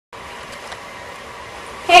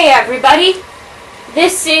Hey everybody,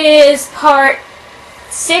 this is part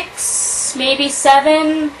 6, maybe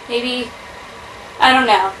 7, maybe, I don't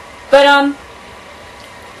know. But,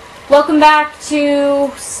 welcome back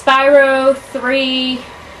to Spyro 3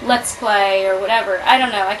 Let's Play, or whatever. I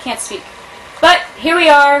don't know, I can't speak. But, here we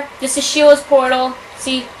are, this is Sheila's portal.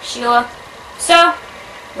 See, Sheila. So,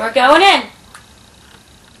 we're going in.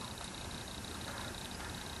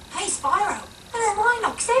 Hey Spyro, there are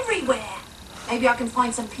Rhinox everywhere. Maybe I can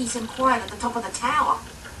find some peace and quiet at the top of the tower.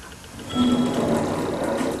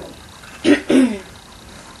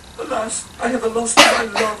 Alas, I have lost my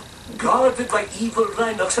love, guarded by evil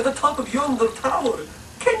Rhinox at the top of yonder tower.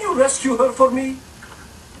 Can you rescue her for me?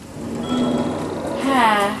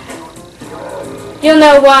 You'll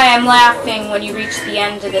know why I'm laughing when you reach the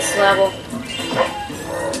end of this level.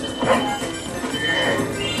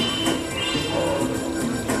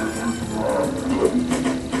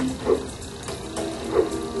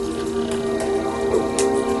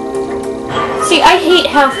 See, I hate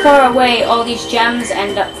how far away all these gems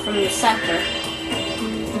end up from the center.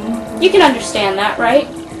 You can understand that, right?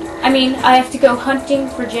 I mean, I have to go hunting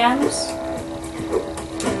for gems.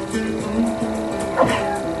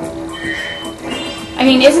 I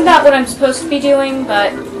mean, isn't that what I'm supposed to be doing,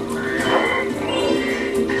 but...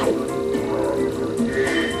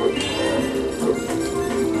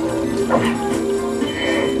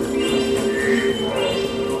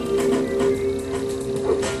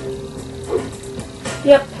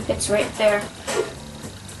 Yep, it's right there.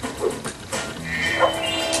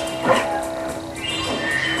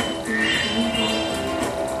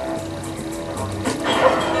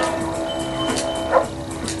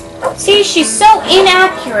 See, she's so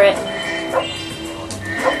inaccurate.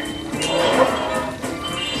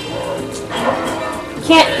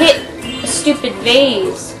 Can't hit a stupid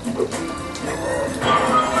vase.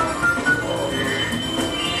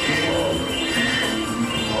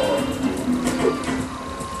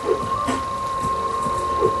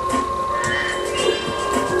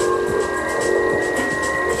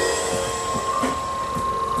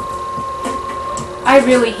 I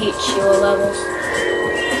really hate Sheila levels.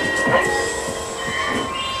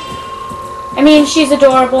 I mean, she's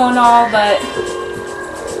adorable and all, but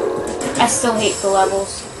I still hate the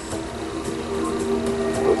levels.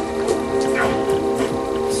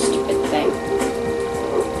 Stupid thing.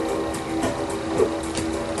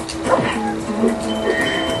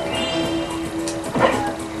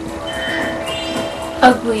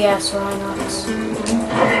 Ugly ass Rhinox.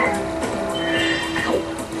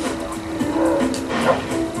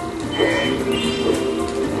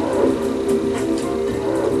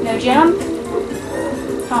 No gem?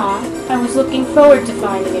 Aw, I was looking forward to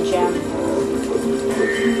finding a gem.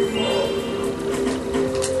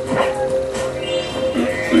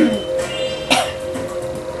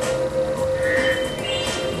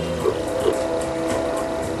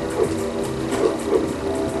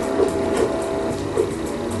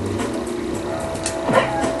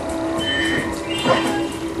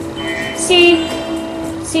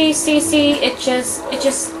 See, it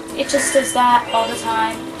just does that all the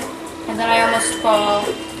time. And then I almost fall.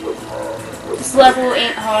 This level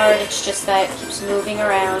ain't hard, it's just that it keeps moving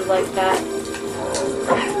around like that.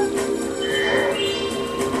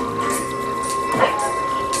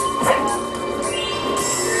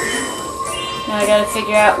 Now I gotta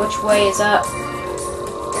figure out which way is up.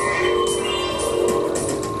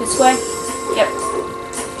 This way? Yep.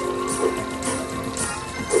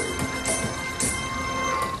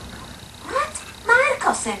 What?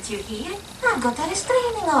 Marco sent you here? I've got a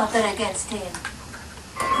restraining order against him.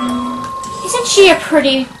 Isn't she a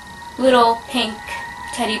pretty little pink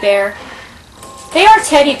teddy bear? They are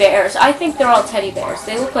teddy bears. I think they're all teddy bears.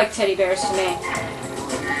 They look like teddy bears to me.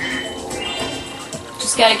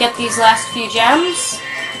 Just gotta get these last few gems.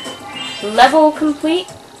 Level complete.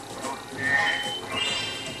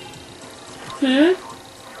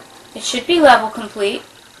 It should be level complete.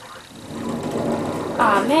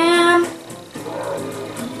 Aw, man.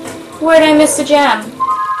 Where'd I miss a gem?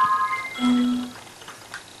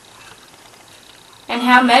 And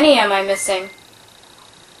how many am I missing?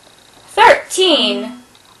 13!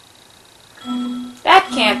 That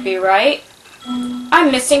can't be right. I'm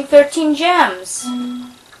missing 13 gems.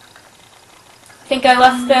 Think I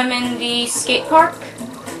left them in the skate park?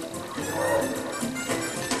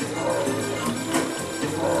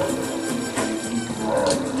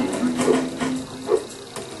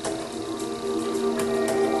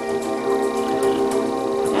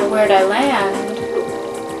 Now where'd I land?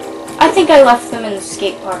 I think I left them in the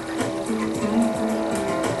skate park.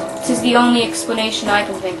 This is the only explanation I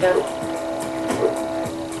can think of.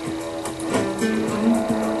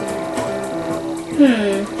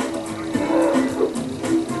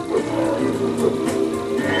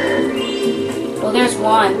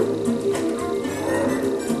 one.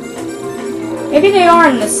 Maybe they are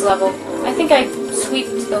in this level. I think I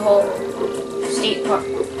sweeped the whole state park,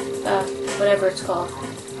 whatever it's called.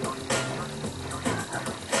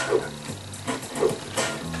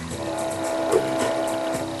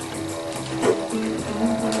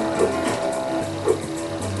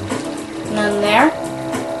 None there.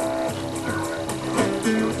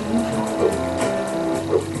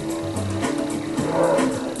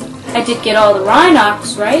 I did get all the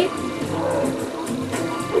Rhinox, right?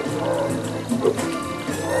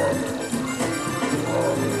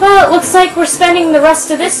 Well, it looks like we're spending the rest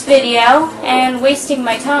of this video and wasting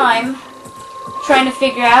my time trying to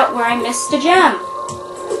figure out where I missed a gem.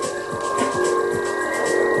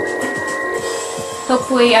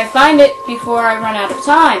 Hopefully I find it before I run out of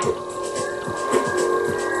time.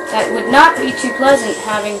 That would not be too pleasant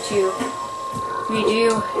having to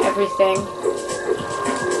redo everything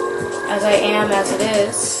as I am as it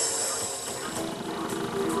is.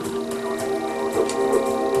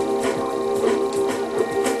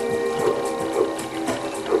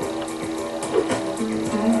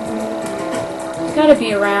 It's gotta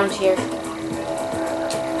be around here.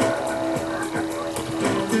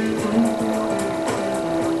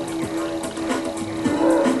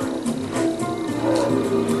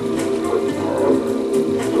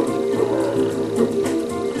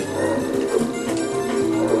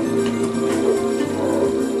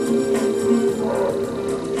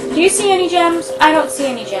 Do you see any gems? I don't see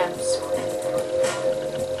any gems.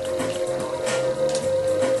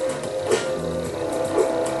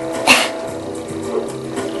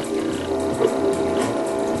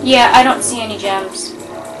 Yeah, I don't see any gems.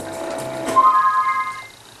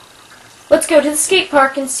 Let's go to the skate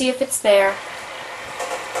park and see if it's there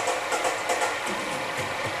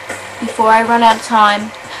before I run out of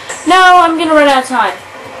time. No, I'm gonna run out of time.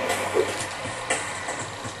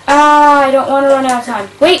 I don't want to run out of time.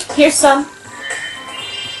 Wait, here's some.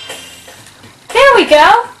 There we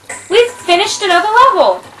go! We've finished another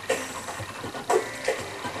level!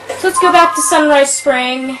 So let's go back to Sunrise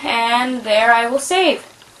Spring, and there I will save.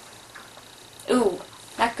 Ooh,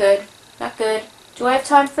 not good. Not good. Do I have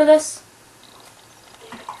time for this?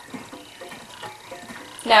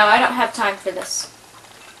 No, I don't have time for this.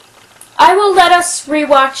 I will let us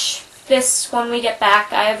rewatch this when we get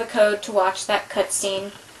back. I have a code to watch that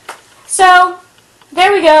cutscene. So,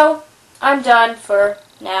 there we go. I'm done for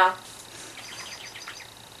now.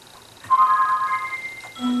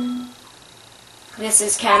 This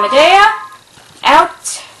is Daemnyxea.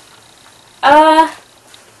 Out.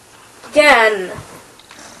 Again.